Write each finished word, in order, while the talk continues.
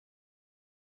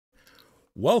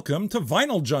Welcome to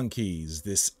Vinyl Junkies,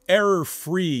 this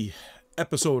error-free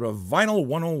episode of Vinyl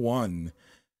 101,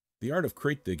 the art of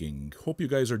crate digging. Hope you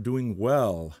guys are doing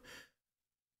well.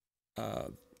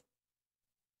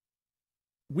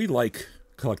 We like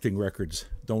collecting records,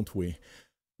 don't we?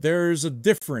 There's a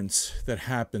difference that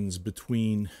happens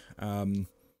between buying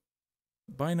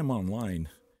them online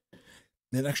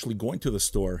and actually going to the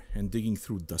store and digging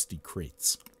through dusty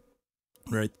crates,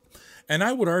 right? And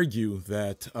I would argue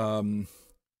that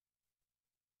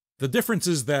the difference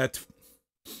is that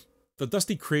the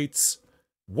dusty crates,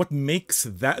 what makes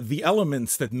that, the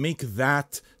elements that make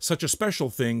that such a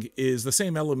special thing is the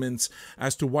same elements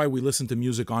as to why we listen to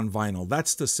music on vinyl.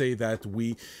 That's to say that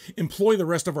we employ the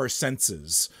rest of our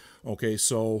senses. Okay,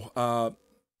 so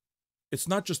it's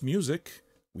not just music.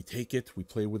 We take it, we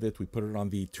play with it, we put it on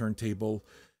the turntable,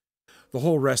 the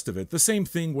whole rest of it. The same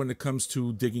thing when it comes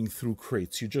to digging through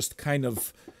crates. You just kind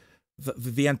of,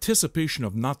 the anticipation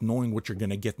of not knowing what you're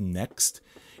going to get next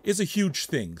is a huge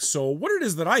thing. So what it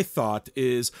is that I thought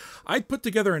is I'd put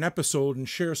together an episode and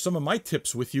share some of my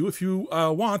tips with you. If you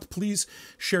want, please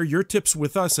share your tips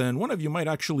with us, and one of you might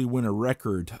actually win a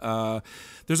record.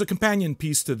 There's a companion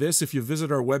piece to this. If you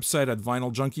visit our website at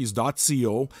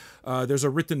vinyljunkies.co, there's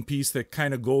a written piece that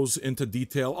kind of goes into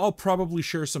detail. I'll probably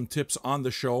share some tips on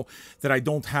the show that I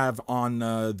don't have on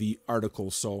the article,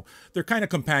 so they're kind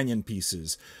of companion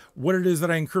pieces. What it is that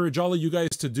I encourage all of you guys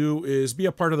to do is be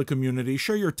a part of the community.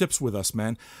 Share your tips with us,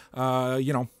 man.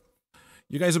 You know,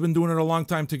 you guys have been doing it a long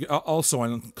time also,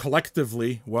 and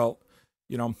collectively, well,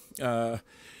 you know,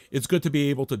 it's good to be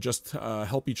able to just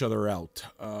help each other out.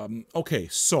 Okay,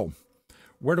 so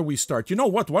where do we start? You know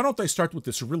what? Why don't I start with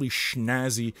this really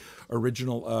schnazzy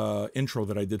original intro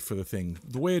that I did for the thing?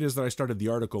 The way it is that I started the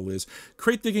article is,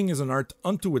 crate digging is an art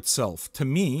unto itself. To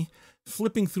me,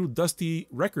 flipping through dusty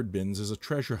record bins is a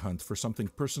treasure hunt for something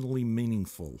personally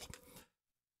meaningful.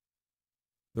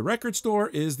 The record store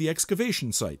is the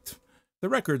excavation site. The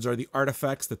records are the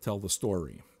artifacts that tell the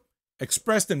story.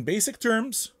 Expressed in basic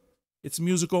terms, it's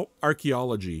musical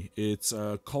archeology. It's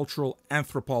cultural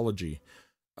anthropology.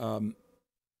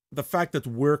 The fact that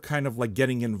we're kind of like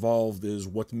getting involved is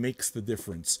what makes the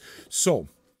difference. So,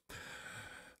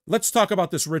 let's talk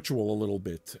about this ritual a little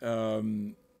bit.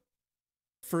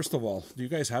 First of all, do you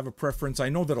guys have a preference? I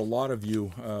know that a lot of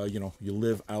you, you know, you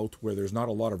live out where there's not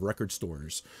a lot of record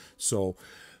stores. So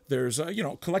there's, you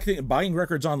know, buying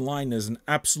records online is an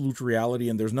absolute reality,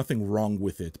 and there's nothing wrong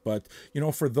with it. But, you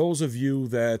know, for those of you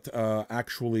that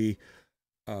actually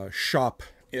shop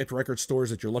at record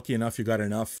stores, that you're lucky enough, you got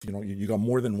enough, you know, you got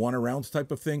more than one around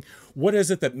type of thing. What is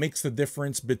it that makes the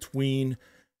difference between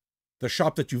the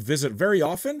shop that you visit very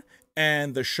often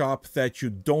and the shop that you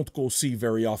don't go see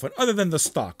very often, other than the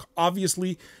stock?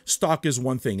 Obviously, stock is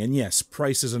one thing, and yes,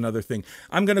 price is another thing.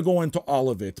 I'm going to go into all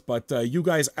of it, but you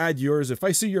guys add yours. If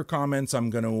I see your comments, I'm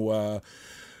going to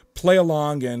play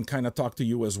along and kind of talk to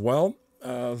you as well.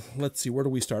 Let's see, where do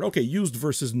we start? Okay, used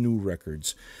versus new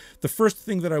records. The first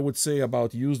thing that I would say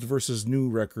about used versus new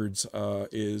records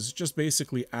is just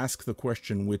basically ask the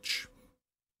question, which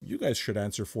you guys should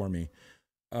answer for me.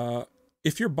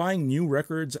 If you're buying new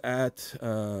records at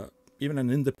even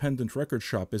an independent record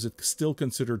shop, is it still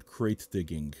considered crate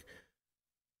digging?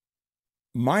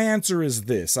 My answer is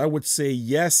this. I would say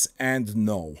yes and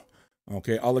no.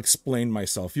 Okay, I'll explain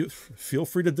myself. You feel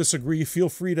free to disagree. Feel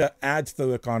free to add to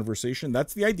the conversation.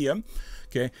 That's the idea.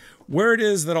 Okay, where it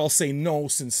is that I'll say no,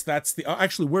 since that's the...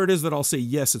 actually, where it is that I'll say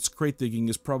yes, it's crate digging,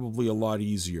 is probably a lot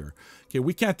easier. Okay,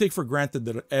 we can't take for granted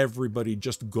that everybody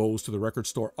just goes to the record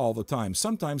store all the time.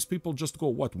 Sometimes people just go,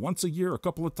 what, once a year, a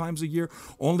couple of times a year,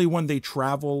 only when they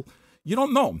travel. You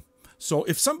don't know. So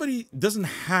if somebody doesn't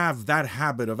have that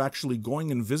habit of actually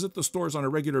going and visit the stores on a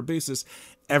regular basis,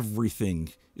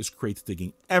 everything is crate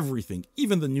digging. Everything,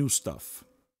 even the new stuff.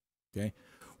 Okay?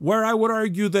 Where I would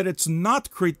argue that it's not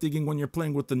crate digging when you're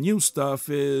playing with the new stuff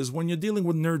is when you're dealing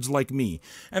with nerds like me.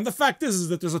 And the fact is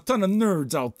that there's a ton of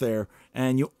nerds out there,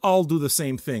 and you all do the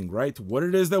same thing, right? What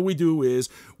it is that we do is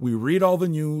we read all the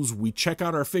news, we check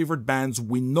out our favorite bands,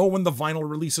 we know when the vinyl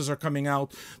releases are coming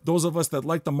out. Those of us that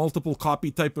like the multiple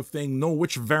copy type of thing know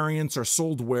which variants are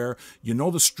sold where, you know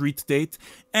the street date,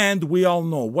 and we all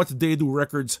know what day do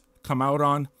records come out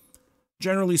on.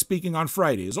 Generally speaking, on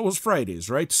Fridays. Always Fridays,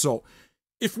 right? So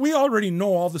if we already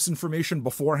know all this information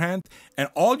beforehand, and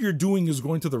all you're doing is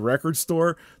going to the record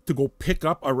store to go pick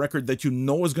up a record that you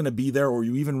know is going to be there, or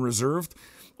you even reserved,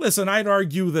 listen, I'd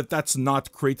argue that that's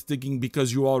not crate digging,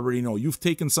 because you already know. You've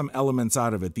taken some elements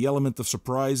out of it. The element of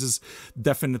surprise is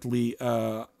definitely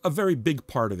a very big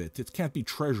part of it. It can't be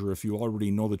treasure if you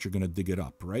already know that you're going to dig it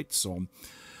up, right? So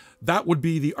That would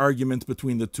be the argument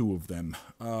between the two of them.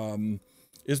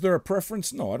 Is there a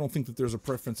preference? No, I don't think that there's a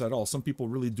preference at all. Some people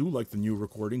really do like the new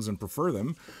recordings and prefer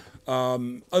them.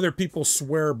 Other people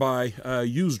swear by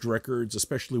used records,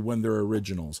 especially when they're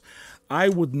originals. I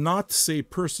would not say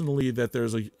personally that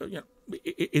there's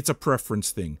it's a preference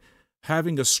thing.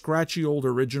 Having a scratchy old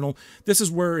original, this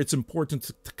is where it's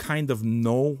important to kind of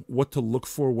know what to look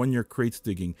for when you're crate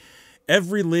digging.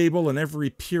 Every label and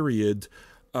every period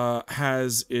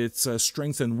has its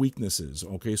strengths and weaknesses.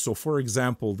 Okay, so for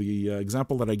example, the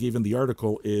example that I gave in the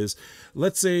article is,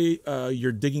 let's say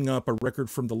you're digging up a record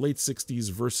from the late 60s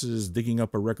versus digging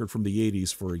up a record from the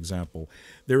 80s, for example.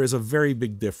 There is a very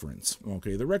big difference.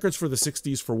 Okay, the records for the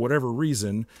 60s, for whatever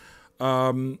reason,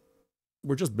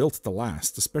 were just built to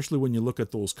last, especially when you look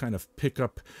at those kind of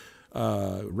pickup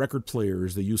record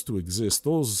players that used to exist.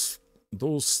 Those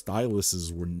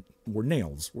styluses were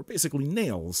nails, were basically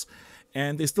nails,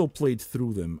 and they still played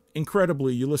through them.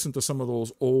 Incredibly, you listen to some of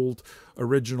those old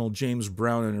original James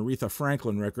Brown and Aretha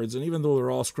Franklin records, and even though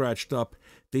they're all scratched up,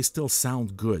 they still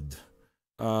sound good.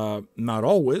 Not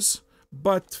always,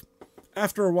 but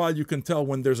after a while you can tell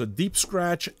when there's a deep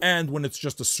scratch and when it's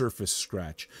just a surface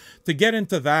scratch. To get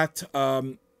into that,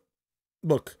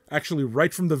 look, actually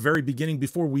right from the very beginning,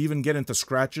 before we even get into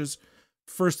scratches,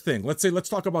 first thing, let's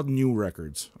talk about new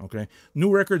records, okay? New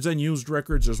records and used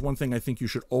records, there's one thing I think you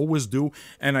should always do,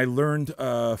 and I learned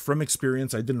from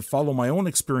experience. I didn't follow my own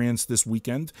experience this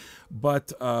weekend,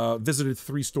 but visited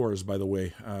 3 stores, by the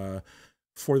way,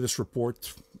 for this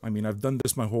report. I mean, I've done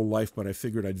this my whole life, but I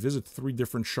figured I'd visit 3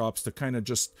 different shops to kind of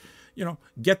just, you know,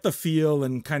 get the feel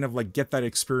and kind of like get that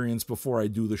experience before I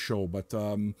do the show. But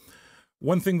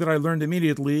one thing that I learned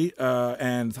immediately,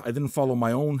 and I didn't follow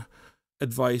my own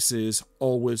advice, is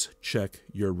always check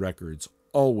your records.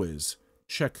 Always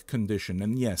check condition,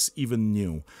 and yes, even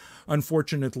new.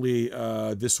 Unfortunately,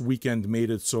 this weekend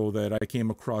made it so that I came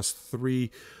across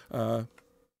 3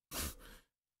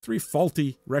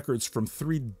 faulty records from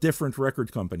 3 different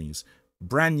record companies,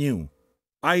 brand new.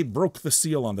 I broke the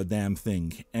seal on the damn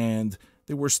thing, and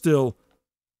they were still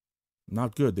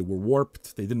not good. They were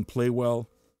warped. They didn't play well.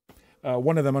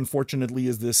 One of them, unfortunately,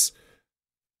 is this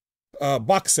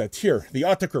box set here, the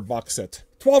Autaker box set.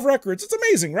 12 records. It's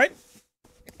amazing, right?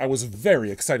 I was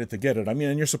very excited to get it. I mean,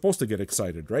 and you're supposed to get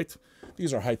excited, right?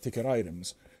 These are high-ticket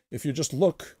items. If you just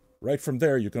look right from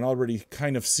there, you can already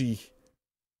kind of see,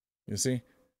 you see?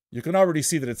 You can already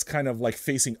see that it's kind of like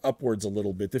facing upwards a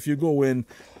little bit. If you go in,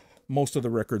 most of the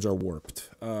records are warped.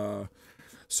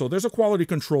 So there's a quality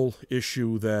control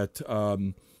issue that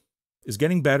is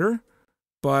getting better,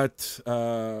 but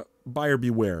buyer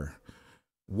beware.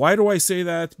 Why do I say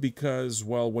that? Because,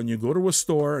 well, when you go to a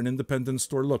store, an independent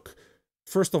store, look,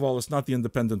 first of all, it's not the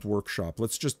independent workshop.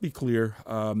 Let's just be clear.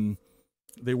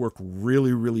 They work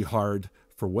really, really hard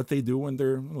for what they do, and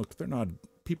they're not,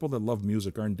 people that love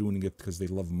music aren't doing it because they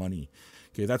love money.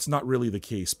 Okay, that's not really the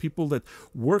case. People that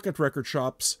work at record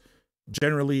shops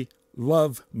generally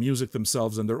love music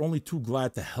themselves, and they're only too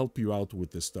glad to help you out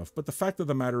with this stuff. But the fact of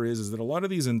the matter is that a lot of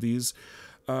these indies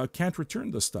can't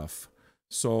return the stuff.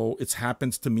 So it's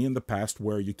happened to me in the past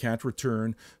where you can't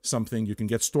return something, you can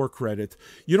get store credit.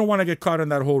 You don't want to get caught in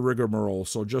that whole rigmarole,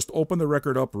 so just open the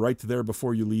record up right there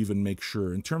before you leave and make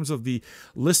sure. In terms of the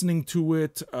listening to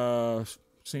it,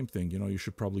 same thing, you know, you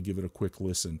should probably give it a quick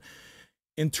listen.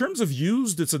 In terms of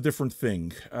used, it's a different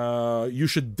thing. You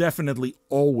should definitely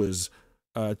always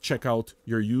check out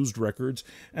your used records,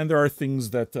 and there are things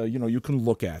that, you know, you can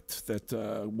look at that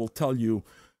will tell you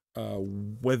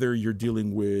whether you're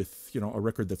dealing with, you know, a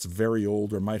record that's very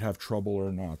old or might have trouble or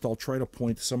not. I'll try to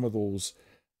point some of those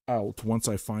out once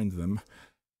I find them.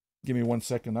 Give me 1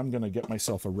 second. I'm going to get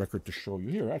myself a record to show you.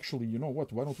 Here, actually, you know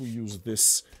what? Why don't we use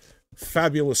this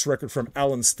fabulous record from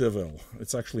Alan Stivell?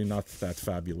 It's actually not that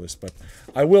fabulous, but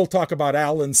I will talk about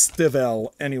Alan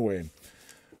Stivell anyway.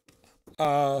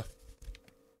 Why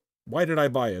did I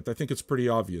buy it? I think it's pretty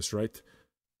obvious, right?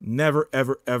 Never,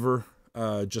 ever, ever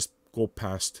just go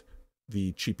past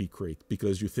the cheapy crate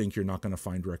because you think you're not going to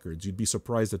find records. You'd be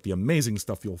surprised at the amazing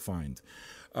stuff you'll find.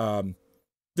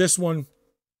 This one,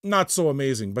 not so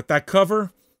amazing, but that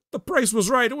cover, the price was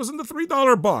right. It was in the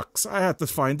 $3 box. I had to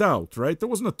find out, right? There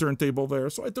wasn't a turntable there,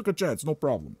 so I took a chance, no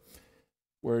problem.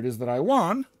 Where it is that I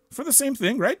won for the same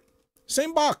thing, right?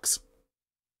 Same box.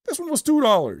 This one was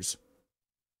 $2.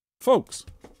 Folks,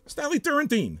 Stanley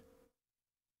Turrentine.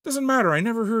 Doesn't matter, I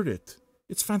never heard it.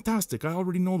 It's fantastic. I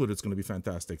already know that it's going to be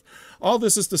fantastic. All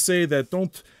this is to say that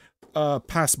don't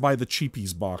pass by the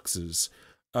cheapies boxes.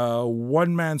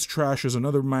 One man's trash is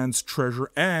another man's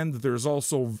treasure, and there's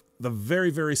also the very,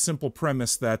 very simple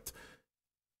premise that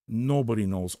Nobody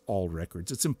knows all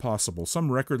records. It's impossible. Some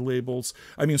record labels,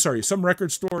 some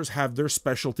record stores have their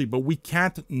specialty, but we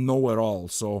can't know it all.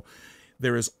 So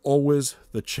there is always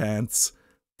the chance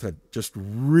to just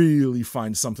really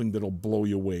find something that'll blow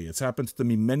you away. It's happened to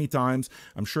me many times.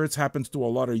 I'm sure it's happened to a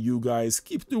lot of you guys.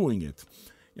 Keep doing it.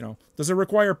 Does it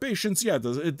require patience? Yeah,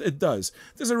 it does.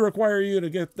 Does it require you to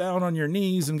get down on your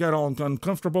knees and get all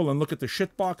uncomfortable and look at the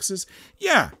shit boxes?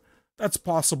 Yeah, that's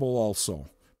possible also.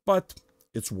 But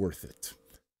it's worth it.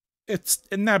 It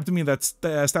nabbed me that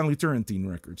Stanley Turrentine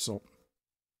record, so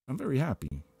I'm very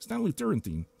happy. Stanley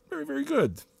Turrentine, very, very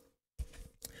good.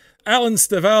 Alan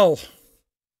Stivell,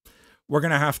 we're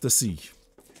going to have to see.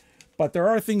 But there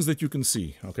are things that you can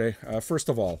see, okay? First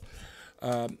of all,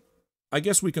 I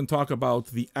guess we can talk about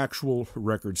the actual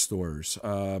record stores.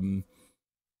 You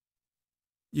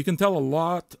can tell a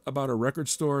lot about a record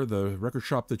store, the record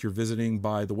shop that you're visiting,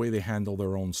 by the way they handle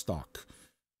their own stock.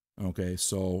 Okay,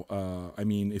 so,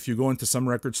 if you go into some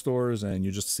record stores and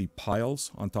you just see piles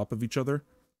on top of each other,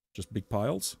 just big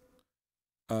piles,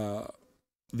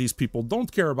 these people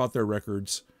don't care about their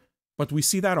records, but we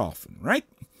see that often, right?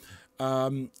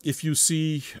 If you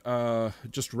see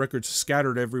just records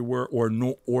scattered everywhere or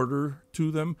no order to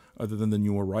them, other than the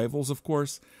new arrivals, of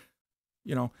course,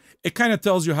 it kind of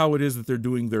tells you how it is that they're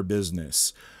doing their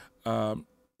business.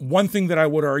 One thing that I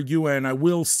would argue, and I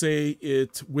will say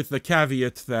it with the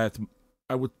caveat that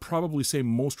I would probably say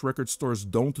most record stores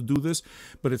don't do this,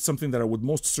 but it's something that I would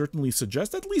most certainly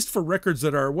suggest, at least for records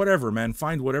that are whatever, man,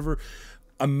 find whatever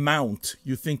amount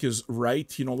you think is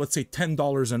right, let's say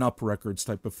 $10 and up records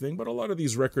type of thing. But a lot of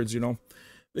these records,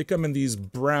 they come in these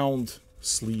browned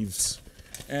sleeves.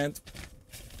 And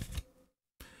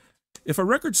if a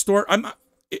record store,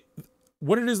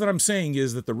 what it is that I'm saying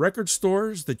is that the record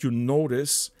stores that you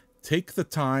notice take the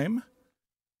time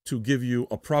to give you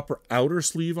a proper outer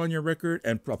sleeve on your record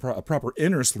and a proper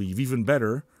inner sleeve, even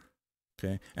better.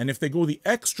 Okay, and if they go the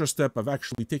extra step of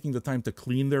actually taking the time to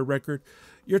clean their record,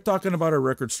 you're talking about a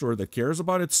record store that cares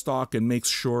about its stock and makes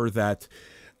sure that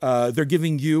they're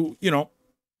giving you,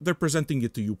 they're presenting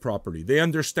it to you properly. They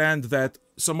understand that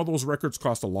some of those records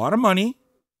cost a lot of money,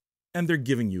 and they're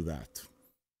giving you that.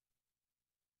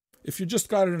 If you just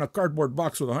got it in a cardboard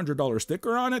box with a $100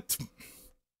 sticker on it,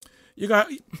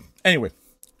 anyway,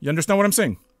 you understand what I'm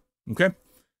saying, okay?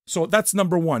 So that's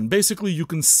number one. Basically, you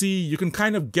can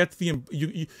kind of get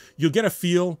you get a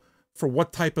feel for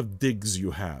what type of digs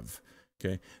you have.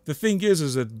 Okay. The thing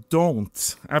is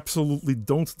that absolutely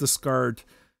don't discard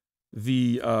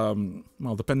the,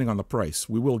 depending on the price.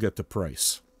 We will get to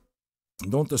price.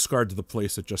 Don't discard the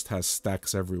place that just has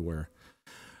stacks everywhere,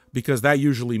 because that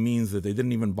usually means that they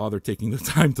didn't even bother taking the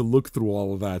time to look through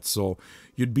all of that. So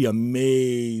you'd be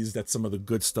amazed at some of the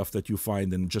good stuff that you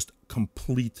find in just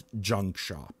complete junk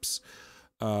shops.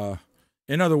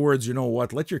 In other words, you know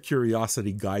what? Let your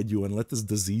curiosity guide you, and let this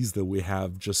disease that we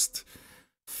have just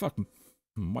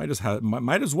might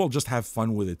as well just have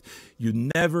fun with it. You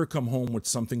never come home with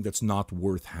something that's not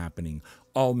worth happening.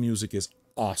 All music is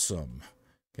awesome.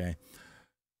 Okay.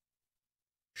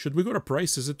 Should we go to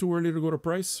price? Is it too early to go to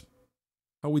price?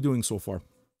 How are we doing so far?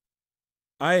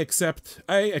 I expect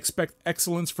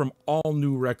excellence from all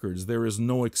new records. There is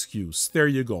no excuse. There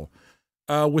you go.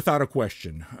 Without a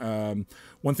question.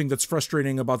 One thing that's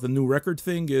frustrating about the new record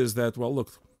thing is that, well,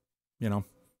 look, now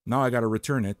I got to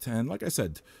return it. And like I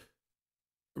said,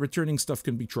 returning stuff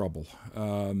can be trouble.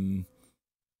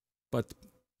 But,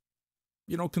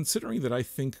 considering that I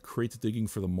think crate digging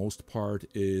for the most part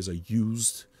is a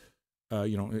used,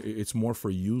 it's more for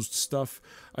used stuff,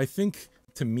 I think,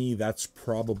 to me, that's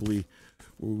probably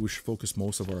where we should focus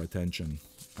most of our attention.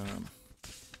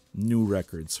 New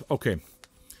records. Okay.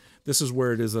 This is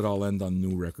where it is that I'll end on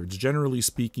new records. Generally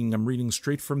speaking, I'm reading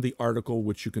straight from the article,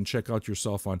 which you can check out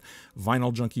yourself on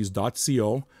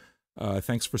vinyljunkies.co.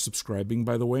 Thanks for subscribing,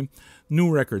 by the way.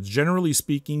 New records. Generally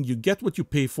speaking, you get what you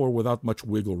pay for without much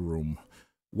wiggle room.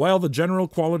 While the general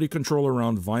quality control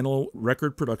around vinyl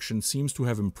record production seems to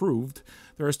have improved,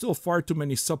 there are still far too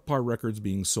many subpar records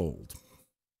being sold.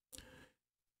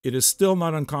 It is still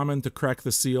not uncommon to crack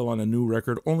the seal on a new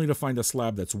record only to find a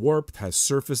slab that's warped, has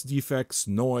surface defects,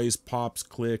 noise, pops,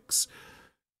 clicks,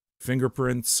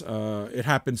 fingerprints. It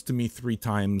happens to me 3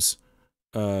 times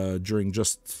during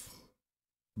just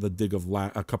the dig of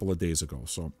a couple of days ago.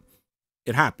 So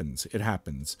it happens. It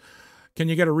happens. Can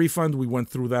you get a refund? We went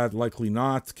through that. Likely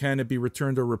not. Can it be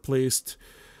returned or replaced?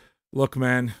 Look,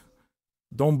 man,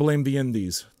 don't blame the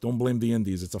indies. Don't blame the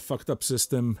indies. It's a fucked up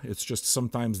system. It's just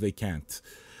sometimes they can't.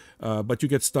 but you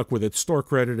get stuck with it. Store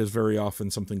credit is very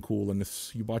often something cool, and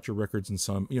if you bought your records in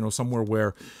somewhere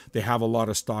where they have a lot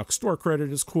of stock, store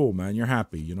credit is cool, man. You're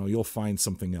happy. You'll find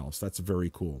something else. That's very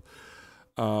cool.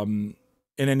 In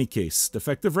any case,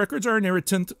 defective records are an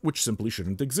irritant which simply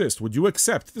shouldn't exist. Would you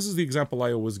accept, this is the example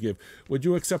I always give, would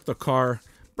you accept a car,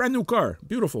 brand new car,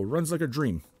 beautiful, runs like a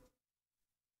dream?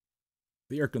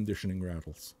 The air conditioning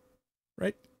rattles,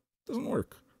 right? Doesn't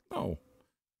work. No.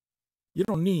 You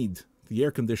don't need the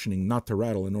air conditioning not to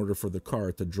rattle in order for the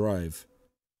car to drive.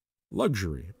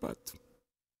 Luxury, but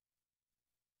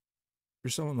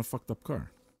you're selling a fucked up car.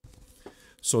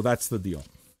 So that's the deal.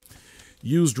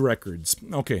 Used records.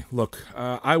 Okay, look,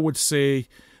 I would say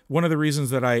one of the reasons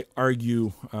that I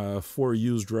argue for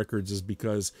used records is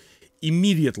because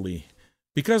immediately,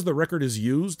 because the record is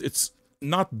used, it's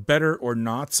not better or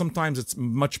not. Sometimes it's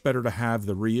much better to have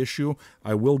the reissue.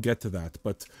 I will get to that.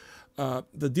 But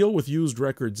the deal with used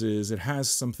records is it has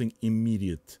something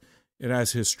immediate. It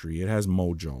has history. It has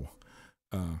mojo.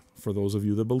 For those of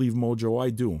you that believe mojo,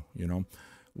 I do.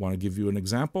 Want to give you an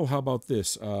example? How about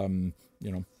this?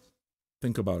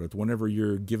 Think about it. Whenever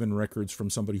you're given records from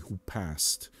somebody who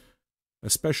passed,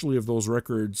 especially if those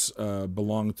records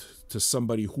belonged to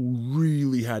somebody who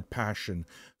really had passion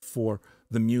for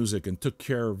the music and took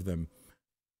care of them,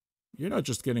 you're not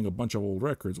just getting a bunch of old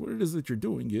records. What it is that you're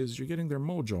doing is you're getting their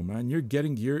mojo, man.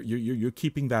 You're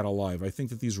keeping that alive. I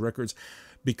think that these records,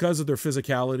 because of their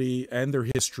physicality and their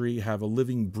history, have a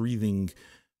living, breathing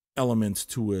element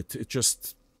to it. It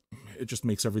just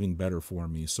makes everything better for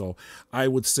me. So I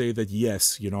would say that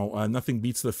yes, nothing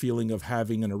beats the feeling of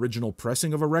having an original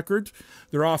pressing of a record.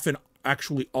 They're often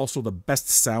actually also the best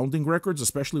sounding records,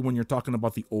 especially when you're talking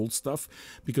about the old stuff,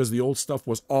 because the old stuff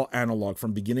was all analog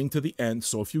from beginning to the end.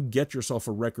 So if you get yourself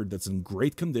a record that's in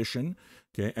great condition,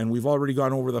 okay, and we've already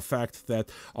gone over the fact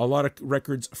that a lot of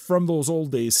records from those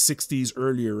old days, 60s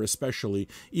earlier especially,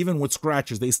 even with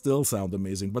scratches, they still sound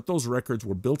amazing, but those records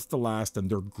were built to last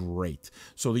and they're great.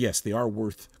 So yes, they are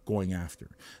worth going after.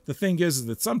 The thing is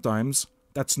that sometimes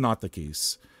that's not the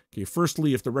case. Okay,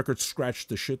 firstly, if the record's scratched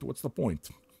to shit, what's the point?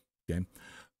 Okay.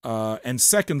 And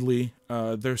secondly,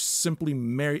 there simply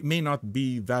may not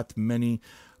be that many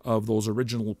of those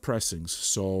original pressings.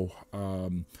 So,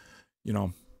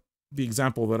 the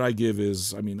example that I give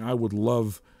is, I would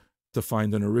love to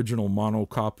find an original mono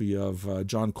copy of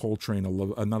John Coltrane,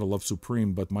 not A Love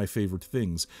Supreme, but My Favorite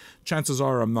Things. Chances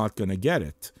are I'm not going to get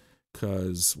it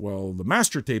because, well, the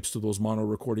master tapes to those mono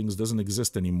recordings doesn't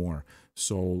exist anymore.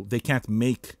 So they can't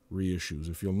make reissues.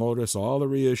 If you'll notice, all the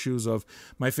reissues of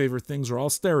My Favorite Things are all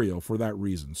stereo for that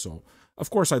reason. So, of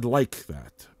course, I'd like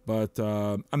that, but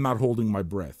I'm not holding my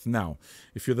breath. Now,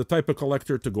 if you're the type of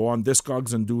collector to go on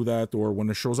Discogs and do that, or when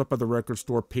it shows up at the record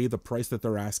store, pay the price that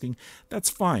they're asking, that's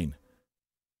fine.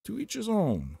 To each his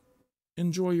own.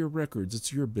 Enjoy your records.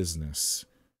 It's your business.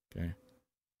 Okay.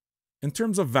 In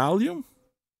terms of value,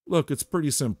 look, it's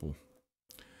pretty simple.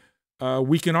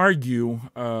 We can argue,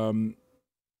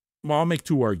 I'll make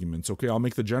two arguments, okay? I'll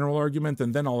make the general argument,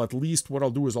 and then what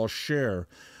I'll do is I'll share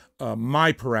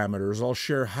my parameters. I'll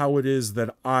share how it is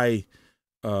that I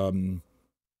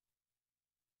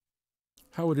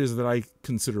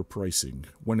consider pricing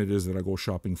when it is that I go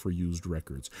shopping for used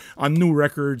records. On new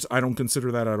records, I don't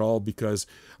consider that at all because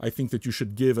I think that you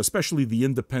should give, especially the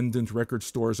independent record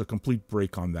stores, a complete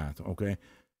break on that, okay?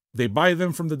 They buy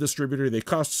them from the distributor. They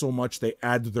cost so much. They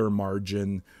add their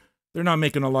margin. They're not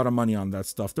making a lot of money on that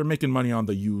stuff. They're making money on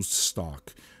the used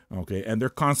stock, okay? And they're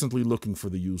constantly looking for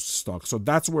the used stock. So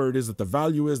that's where it is that the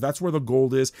value is. That's where the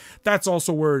gold is. That's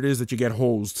also where it is that you get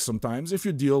hosed sometimes if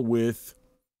you deal with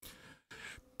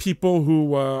people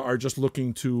who are just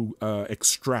looking to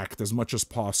extract as much as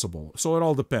possible. So it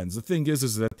all depends. The thing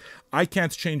is that I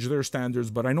can't change their standards,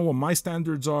 but I know what my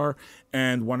standards are.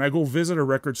 And when I go visit a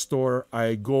record store,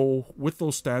 I go with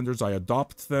those standards, I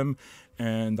adopt them,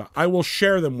 and I will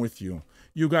share them with you.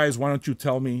 You guys, why don't you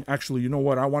tell me, actually, you know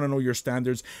what? I want to know your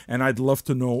standards, and I'd love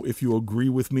to know if you agree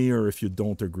with me or if you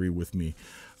don't agree with me.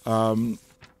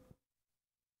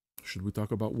 Should we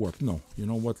talk about warp? No. You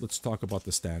know what? Let's talk about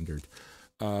the standard.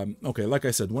 Okay, like I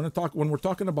said, when we're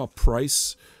talking about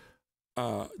price,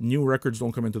 new records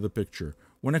don't come into the picture.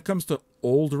 When it comes to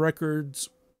old records,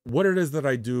 what it is that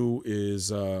I do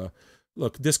is,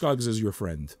 look, Discogs is your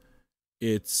friend.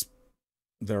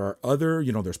 There are other,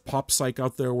 there's Pop Psych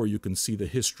out there where you can see the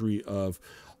history of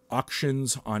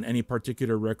auctions on any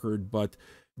particular record, but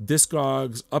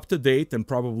Discogs, up to date, and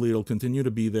probably it'll continue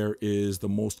to be there, is the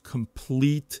most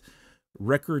complete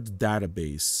record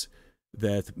database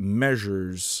that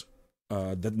measures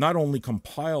that not only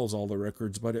compiles all the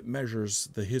records, but it measures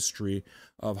the history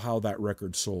of how that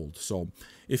record sold. So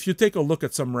if you take a look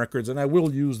at some records, and I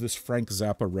will use this Frank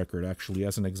Zappa record actually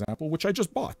as an example, which I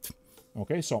just bought.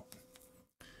 Okay, so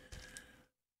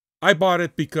I bought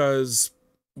it because,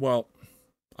 well,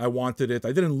 I wanted it.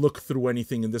 I didn't look through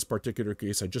anything in this particular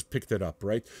case. I just picked it up,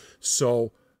 right?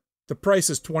 So the price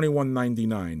is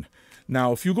 $21.99.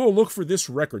 Now, if you go look for this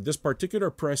record, this particular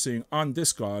pressing on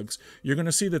Discogs, you're going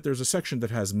to see that there's a section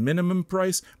that has minimum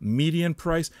price, median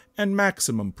price, and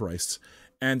maximum price.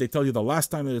 And they tell you the last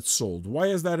time that it's sold. Why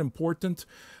is that important?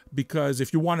 Because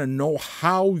if you want to know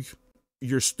how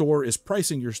your store is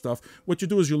pricing your stuff, what you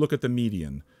do is you look at the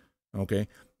median. Okay,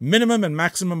 minimum and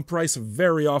maximum price,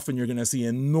 very often you're going to see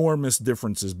enormous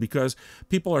differences because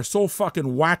people are so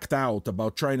fucking whacked out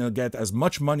about trying to get as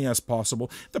much money as possible.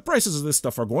 The prices of this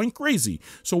stuff are going crazy.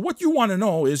 So what you want to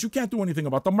know is, you can't do anything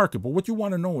about the market, but what you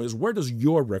want to know is, where does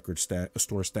your record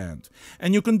store stand?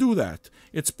 And you can do that.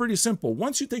 It's pretty simple.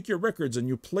 Once you take your records and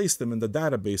you place them in the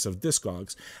database of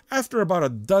Discogs, after about a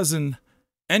dozen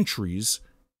entries,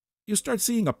 you start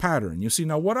seeing a pattern. You see,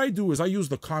 now what I do is I use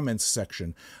the comments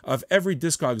section of every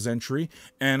Discogs entry,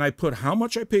 and I put how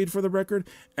much I paid for the record,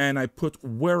 and I put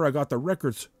where I got the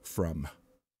records from.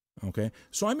 Okay,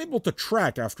 so I'm able to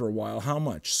track after a while how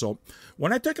much. So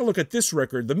when I take a look at this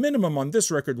record, the minimum on this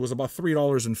record was about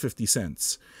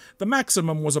 $3.50. The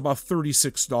maximum was about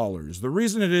 $36. The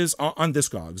reason it is on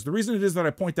Discogs, the reason it is that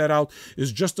I point that out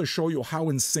is just to show you how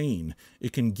insane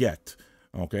it can get.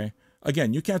 Okay,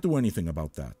 again, you can't do anything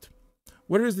about that.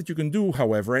 What it is that you can do,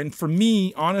 however, and for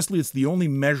me, honestly, it's the only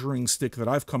measuring stick that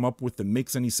I've come up with that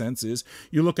makes any sense, is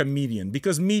you look at median,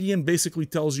 because median basically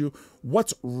tells you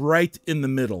what's right in the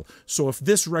middle. So if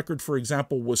this record, for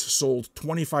example, was sold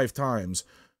 25 times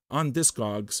on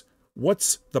Discogs,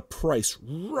 what's the price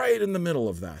right in the middle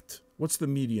of that? What's the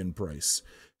median price?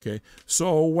 Okay,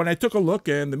 so when I took a look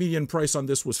and the median price on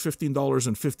this was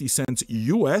 $15.50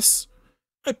 US,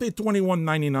 I paid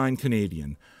 $21.99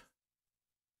 Canadian.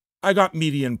 I got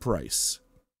median price.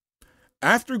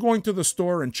 After going to the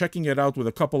store and checking it out with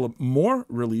a couple of more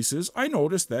releases, I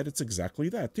noticed that it's exactly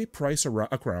that. They price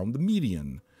around the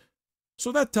median.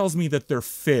 So that tells me that they're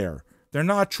fair. They're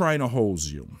not trying to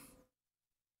hose you.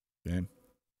 Okay.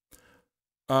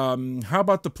 How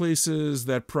about the places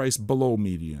that price below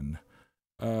median?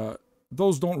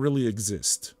 Those don't really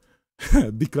exist.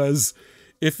 Because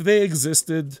if they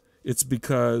existed, it's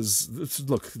because,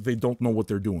 look, they don't know what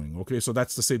they're doing, okay? So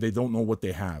that's to say they don't know what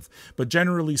they have. But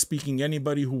generally speaking,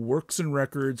 anybody who works in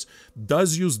records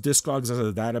does use Discogs as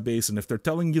a database, and if they're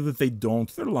telling you that they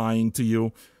don't, they're lying to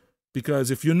you.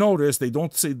 Because if you notice, they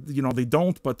don't say, they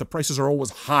don't, but the prices are always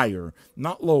higher,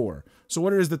 not lower. So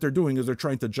what it is that they're doing is they're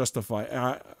trying to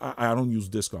justify, I don't use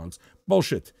Discogs.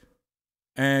 Bullshit.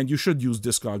 And you should use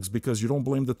Discogs because you don't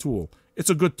blame the tool. It's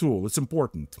a good tool. It's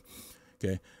important.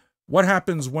 Okay. What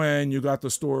happens when you got the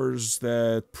stores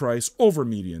that price over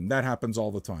median? That happens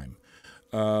all the time.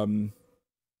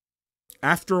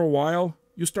 After a while,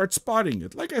 you start spotting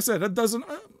it. Like I said,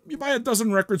 you buy a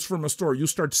dozen records from a store, you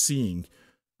start seeing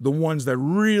the ones that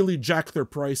really jack their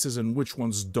prices and which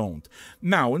ones don't.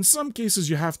 Now, in some cases,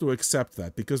 you have to accept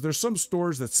that because there's some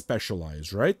stores that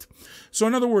specialize, right? So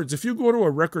in other words, if you go to a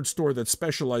record store that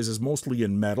specializes mostly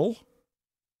in metal,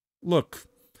 look,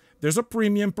 there's a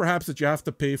premium perhaps that you have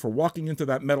to pay for walking into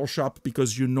that metal shop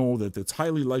because you know that it's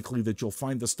highly likely that you'll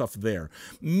find the stuff there.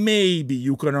 Maybe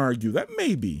you can argue that,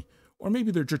 maybe. Or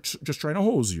maybe they're just trying to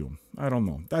hose you. I don't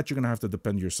know. That you're going to have to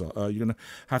depend yourself. You're going to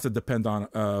have to depend on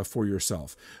for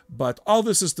yourself. But all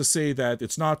this is to say that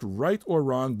it's not right or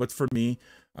wrong. But for me,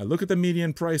 I look at the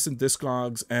median price in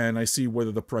Discogs and I see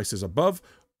whether the price is above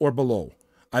or below.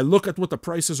 I look at what the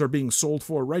prices are being sold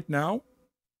for right now.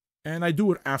 And I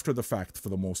do it after the fact for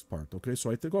the most part, okay? So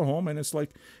I have to go home and it's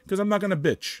like, because I'm not going to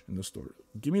bitch in the store.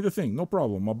 Give me the thing, no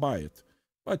problem, I'll buy it.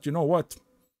 But you know what?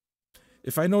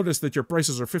 If I notice that your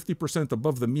prices are 50%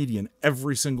 above the median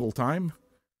every single time,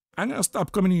 I'm going to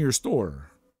stop coming to your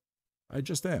store. I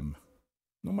just am.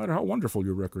 No matter how wonderful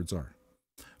your records are.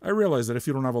 I realize that if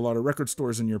you don't have a lot of record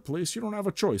stores in your place, you don't have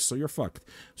a choice, so you're fucked.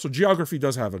 So geography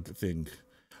does have a thing.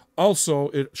 Also,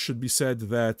 it should be said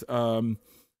that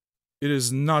it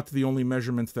is not the only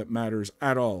measurement that matters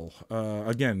at all.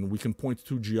 Again, we can point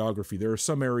to geography. There are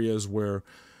some areas where,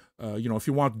 if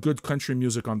you want good country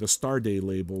music on the Starday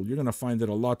label, you're going to find it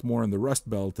a lot more in the Rust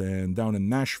Belt and down in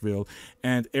Nashville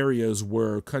and areas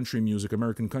where country music,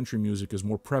 American country music, is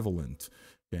more prevalent.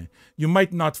 Okay, you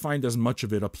might not find as much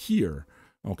of it up here.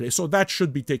 Okay, so that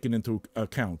should be taken into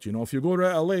account. If you go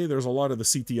to LA, there's a lot of the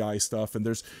CTI stuff, and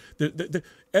there's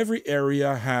every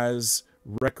area has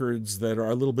records that are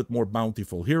a little bit more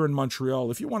bountiful. Here in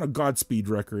Montreal, if you want a Godspeed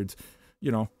record,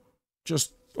 you know,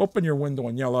 just open your window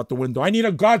and yell out the window, "I need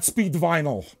a Godspeed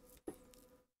vinyl."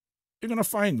 You're going to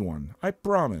find one, I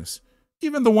promise.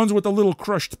 Even the ones with the little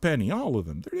crushed penny, all of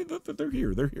them, they're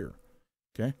here.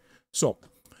 Okay? So,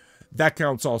 that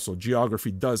counts also. Geography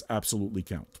does absolutely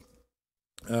count.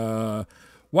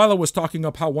 While I was talking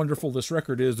up how wonderful this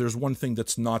record is, there's one thing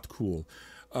that's not cool.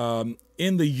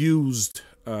 In the used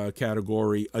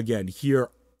category, again, here,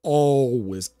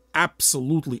 always,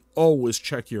 absolutely always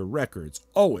check your records.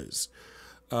 Always.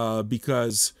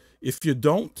 Because if you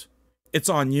don't, it's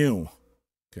on you.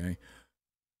 Okay?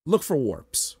 Look for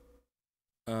warps.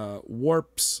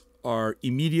 Warps are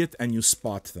immediate and you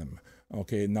spot them.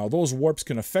 Okay, now those warps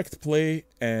can affect play,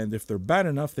 and if they're bad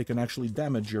enough, they can actually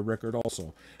damage your record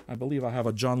also. I believe I have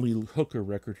a John Lee Hooker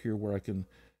record here where I can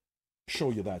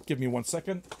show you that. Give me 1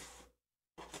 second.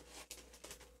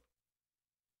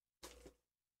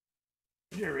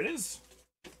 Here it is.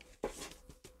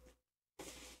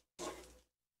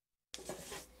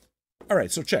 All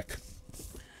right, so check.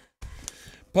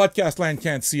 Podcast land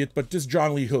can't see it, but this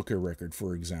John Lee Hooker record,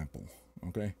 for example.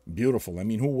 Okay, beautiful. I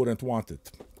mean, who wouldn't want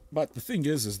it? But the thing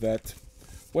is that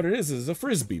what it is a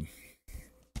Frisbee.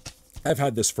 I've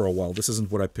had this for a while. This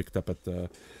isn't what I picked up at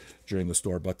during the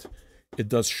store, but it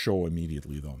does show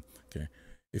immediately, though. Okay,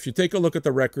 if you take a look at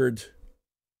the record,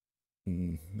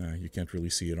 nah, you can't really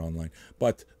see it online.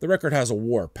 But the record has a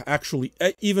warp. Actually,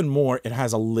 even more, it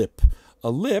has a lip.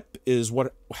 A lip is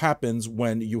what happens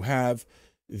when you have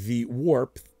the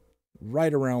warp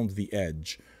right around the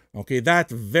edge. Okay, that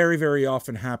very, very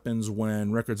often happens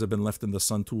when records have been left in the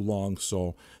sun too long,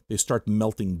 so they start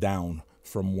melting down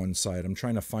from one side. I'm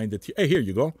trying to find it. Hey, here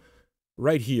you go.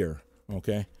 Right here,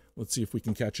 okay? Let's see if we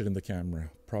can catch it in the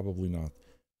camera. Probably not.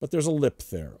 But there's a lip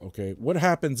there, okay? What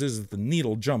happens is that the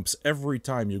needle jumps every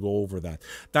time you go over that.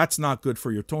 That's not good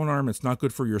for your tone arm. It's not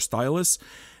good for your stylus,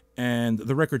 and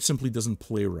the record simply doesn't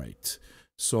play right.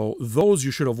 So those you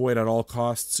should avoid at all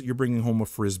costs. You're bringing home a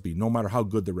Frisbee, no matter how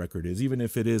good the record is. Even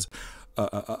if it is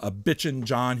a bitchin'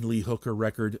 John Lee Hooker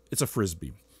record, it's a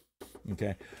Frisbee.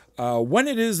 Okay. When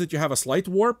it is that you have a slight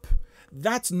warp,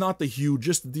 that's not the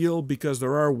hugest deal because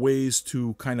there are ways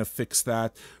to kind of fix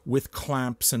that with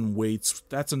clamps and weights.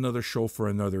 That's another show for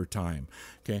another time.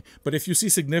 Okay. But if you see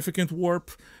significant warp,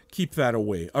 keep that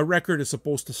away. A record is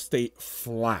supposed to stay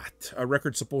flat. A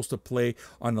record's supposed to play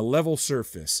on a level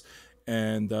surface.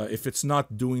 And if it's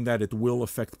not doing that, it will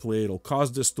affect play. It'll cause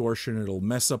distortion. It'll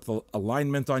mess up the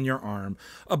alignment on your arm.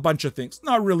 A bunch of things.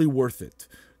 Not really worth it.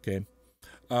 Okay.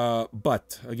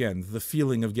 But again, the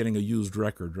feeling of getting a used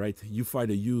record, right? You find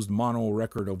a used mono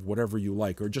record of whatever you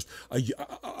like, or just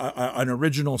an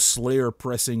original Slayer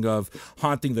pressing of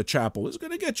Haunting the Chapel is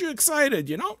going to get you excited,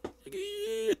 you know?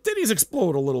 Your titties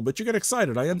explode a little bit. You get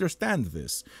excited. I understand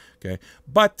this. Okay.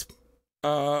 But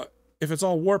if it's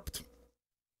all warped,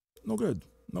 no good.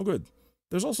 No good.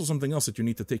 There's also something else that you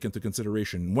need to take into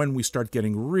consideration when we start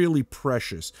getting really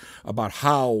precious about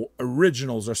how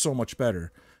originals are so much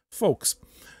better. Folks,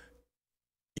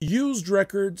 used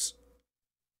records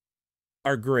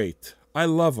are great. I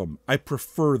love them. I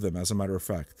prefer them, as a matter of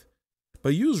fact.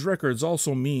 But used records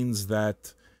also means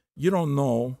that you don't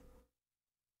know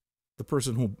the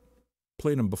person who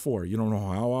played them before. You don't know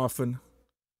how often.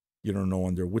 You don't know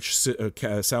under which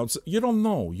sounds. You don't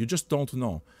know. You just don't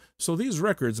know. So these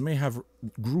records may have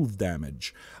groove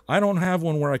damage. I don't have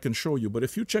one where I can show you, but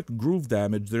if you check groove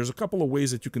damage, there's a couple of ways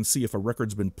that you can see if a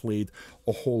record's been played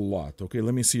a whole lot. Okay,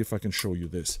 let me see if I can show you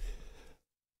this.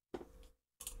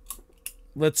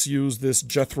 Let's use this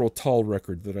Jethro Tull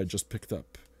record that I just picked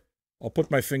up. I'll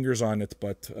put my fingers on it,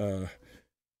 but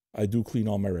I do clean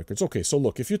all my records. Okay, so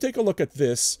look, if you take a look at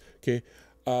this, okay,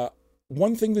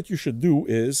 one thing that you should do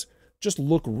is just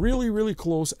look really, really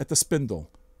close at the spindle.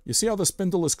 You see how the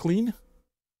spindle is clean?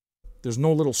 There's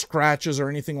no little scratches or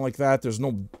anything like that. There's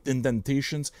no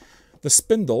indentations. The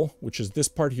spindle, which is this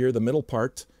part here, the middle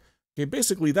part, okay,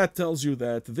 basically that tells you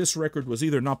that this record was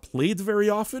either not played very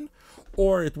often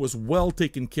or it was well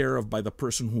taken care of by the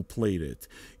person who played it.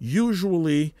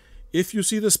 Usually, if you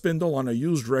see the spindle on a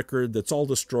used record that's all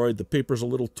destroyed, the paper's a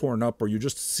little torn up, or you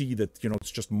just see that, you know, it's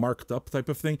just marked up type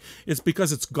of thing, it's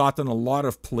because it's gotten a lot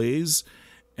of plays,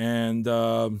 and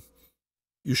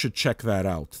you should check that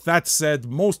out. That said,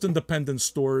 most independent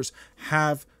stores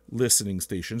have listening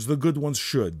stations. The good ones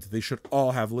should. They should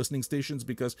all have listening stations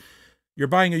because you're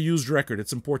buying a used record.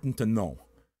 It's important to know,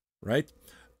 right?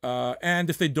 And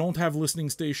if they don't have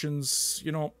listening stations,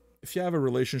 you know, if you have a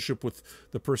relationship with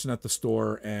the person at the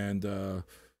store and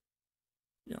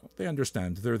You know, they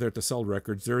understand. They're there to sell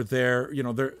records. They're there, you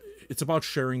know, it's about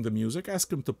sharing the music. Ask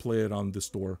them to play it on the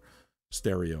store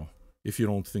stereo if you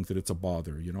don't think that it's a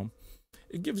bother, you know.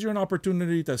 It gives you an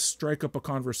opportunity to strike up a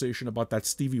conversation about that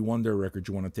Stevie Wonder record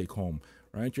you want to take home,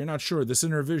 right? You're not sure. This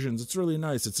Inner Visions, it's really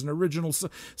nice. It's an original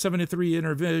 73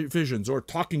 Inner Visions or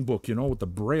talking book, you know, with the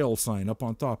braille sign up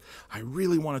on top. I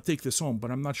really want to take this home,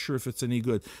 but I'm not sure if it's any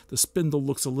good. The spindle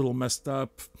looks a little messed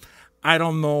up. I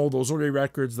don't know. Those early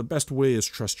records, the best way is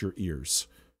trust your ears.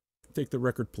 Take the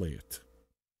record, play it.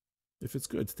 If it's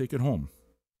good, take it home.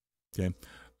 Okay?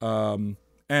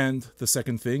 And the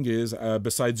second thing is,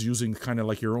 besides using kind of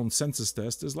like your own census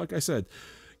test, is like I said,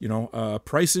 you know,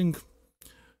 pricing.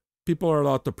 People are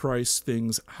allowed to price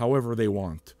things however they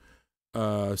want.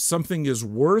 Something is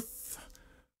worth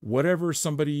whatever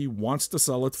somebody wants to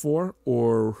sell it for,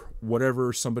 or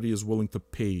whatever somebody is willing to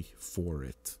pay for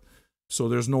it. So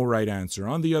there's no right answer.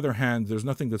 On the other hand, there's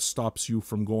nothing that stops you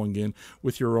from going in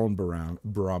with your own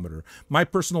barometer. My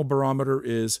personal barometer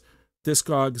is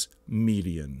Discogs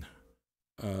median.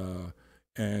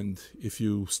 And if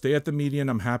you stay at the median,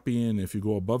 I'm happy. And if you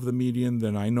go above the median,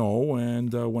 then I know.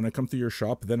 And when I come to your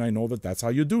shop, then I know that that's how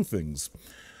you do things.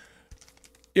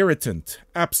 Irritant.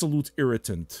 Absolute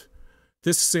irritant.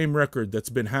 This same record that's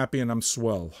been happy and I'm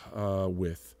swell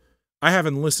with. I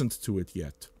haven't listened to it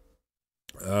yet.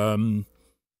 The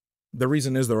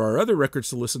reason is there are other records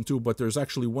to listen to, but there's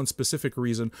actually one specific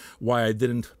reason why I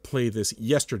didn't play this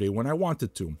yesterday when I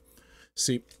wanted to.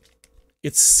 See,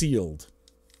 it's sealed.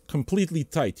 Completely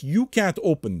tight. You can't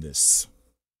open this.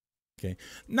 Okay.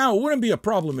 Now, it wouldn't be a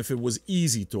problem if it was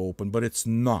easy to open, but it's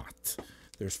not.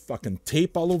 There's fucking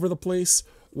tape all over the place.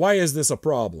 Why is this a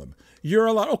problem? You're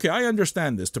allowed, okay, I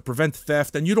understand this, to prevent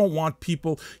theft, and you don't want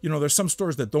people, you know, there's some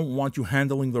stores that don't want you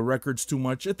handling the records too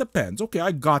much. It depends. Okay,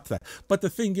 I got that. But the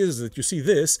thing is that you see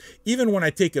this, even when I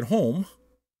take it home,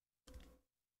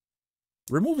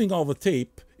 removing all the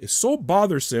tape is so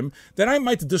bothersome that I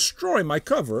might destroy my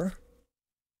cover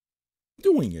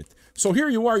doing it. So here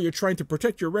you are, you're trying to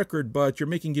protect your record, but you're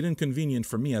making it inconvenient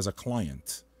for me as a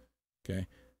client. Okay?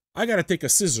 I gotta take a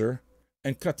scissor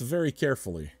and cut very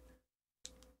carefully.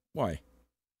 Why?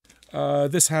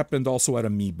 This happened also at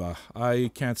Amoeba. I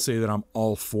can't say that I'm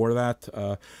all for that.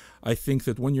 I think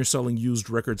that when you're selling used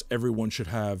records, everyone should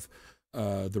have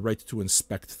the right to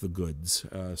inspect the goods.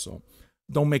 So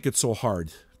don't make it so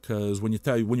hard, because when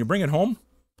you bring it home,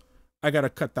 I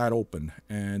gotta cut that open,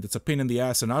 and it's a pain in the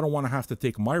ass, and I don't want to have to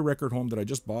take my record home that I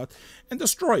just bought and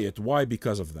destroy it. Why?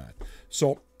 Because of that.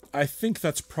 So I think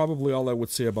that's probably all I would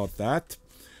say about that.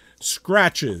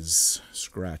 Scratches.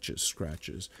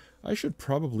 I should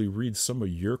probably read some of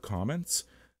your comments.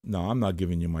 No, I'm not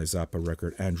giving you my Zappa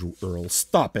record, Andrew Earl.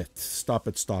 Stop it. Stop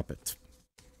it.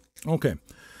 Okay.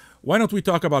 Why don't we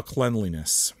talk about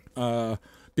cleanliness?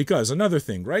 Because another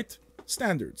thing, right?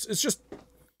 Standards. It's just...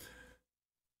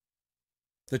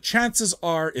 the chances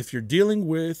are, if you're dealing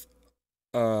with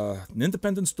an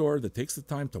independent store that takes the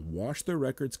time to wash their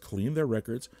records, clean their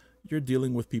records, you're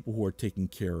dealing with people who are taking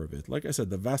care of it. Like I said,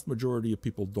 the vast majority of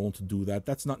people don't do that.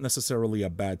 That's not necessarily a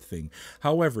bad thing.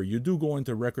 However, you do go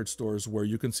into record stores where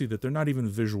you can see that they're not even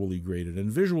visually graded. And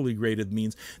visually graded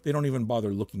means they don't even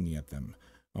bother looking at them.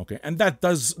 Okay, and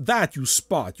you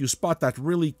spot that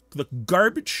really, the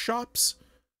garbage shops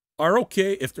are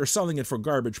okay if they're selling it for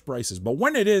garbage prices. But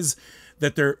when it is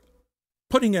that they're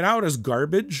putting it out as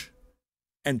garbage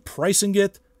and pricing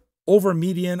it over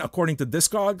median according to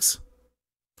Discogs,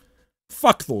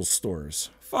 fuck those stores.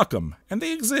 Fuck them. And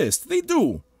they exist. They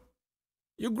do.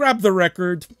 You grab the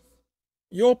record,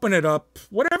 you open it up,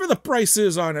 whatever the price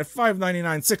is on it, $5.99,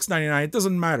 $6.99, it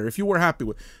doesn't matter. If you were happy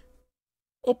with it,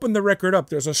 open the record up,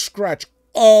 there's a scratch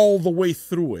all the way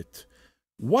through it.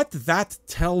 What that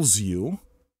tells you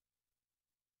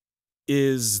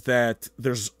is that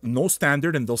there's no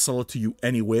standard and they'll sell it to you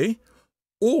anyway,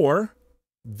 or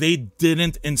they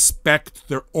didn't inspect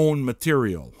their own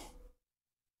material.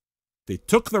 They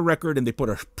took the record and they put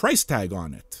a price tag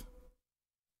on it,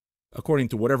 according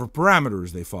to whatever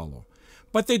parameters they follow.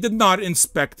 But they did not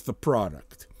inspect the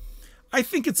product. I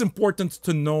think it's important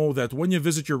to know that when you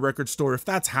visit your record store, if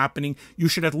that's happening, you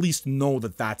should at least know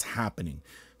that that's happening.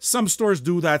 Some stores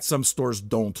do that, some stores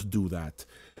don't do that.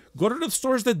 Go to the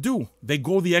stores that do. They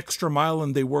go the extra mile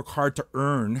and they work hard to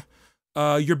earn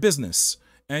your business.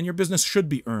 And your business should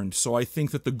be earned. So I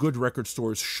think that the good record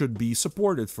stores should be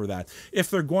supported for that. If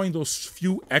they're going those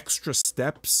few extra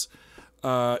steps,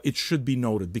 it should be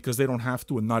noted, because they don't have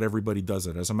to and not everybody does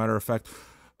it. As a matter of fact,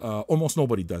 almost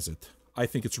nobody does it. I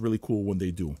think it's really cool when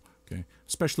they do. Okay,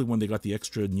 especially when they got the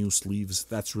extra new sleeves.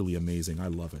 That's really amazing. I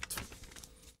love it.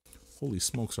 Holy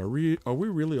smokes, are we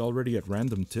really already at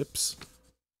random tips?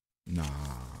 Nah.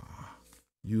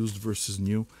 Used versus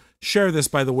new. Share this,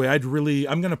 by the way.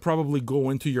 I'm gonna probably go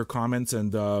into your comments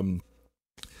and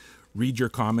read your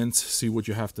comments, see what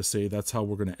you have to say. That's how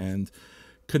we're gonna end.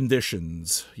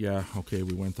 Conditions. Yeah, okay,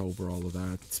 we went over all of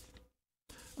that.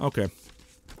 Okay.